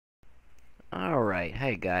Alright,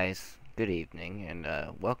 hey guys, good evening, and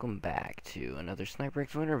welcome back to another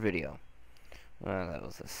SniperXLoner video. Well, that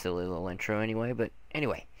was a silly little intro anyway, but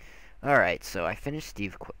anyway. Alright, so I finished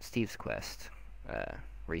Steve's Quest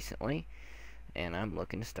recently, and I'm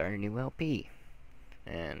looking to start a new LP.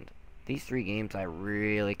 And these three games I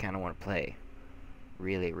really kind of want to play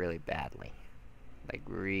really, really badly. Like,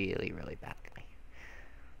 really, really badly.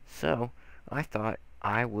 So, I thought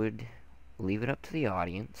I would leave it up to the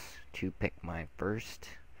audience to pick my first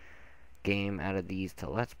game out of these to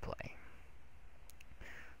Let's Play.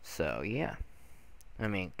 So, yeah.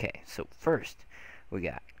 Okay, so first, we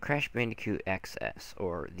got Crash Bandicoot XS,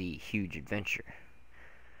 or The Huge Adventure,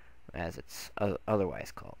 as it's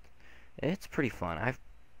otherwise called. It's pretty fun. I've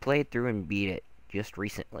played through and beat it just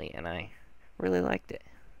recently, and I really liked it.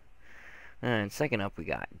 And second up, we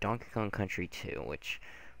got Donkey Kong Country 2, which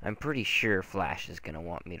I'm pretty sure Flash is going to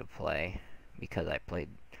want me to play, because I played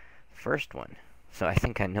the first one. So I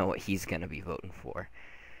think I know what he's going to be voting for.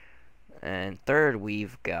 And third,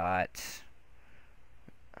 we've got...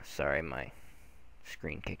 Sorry, my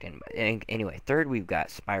screen kicked in. But anyway, third, we've got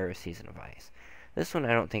Spyro Season of Ice. This one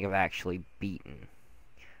I don't think I've actually beaten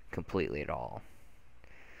completely at all.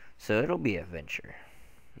 So it'll be an adventure.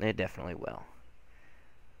 It definitely will.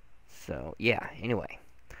 So, yeah, anyway.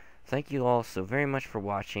 Thank you all so very much for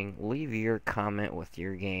watching. Leave your comment with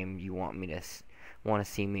your game you want to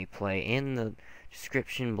see me play in the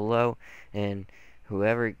description below, and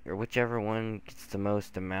whoever or whichever one gets the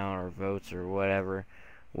most amount or votes or whatever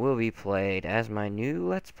will be played as my new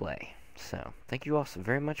Let's Play. So, thank you all so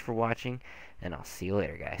very much for watching, and I'll see you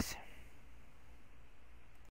later, guys.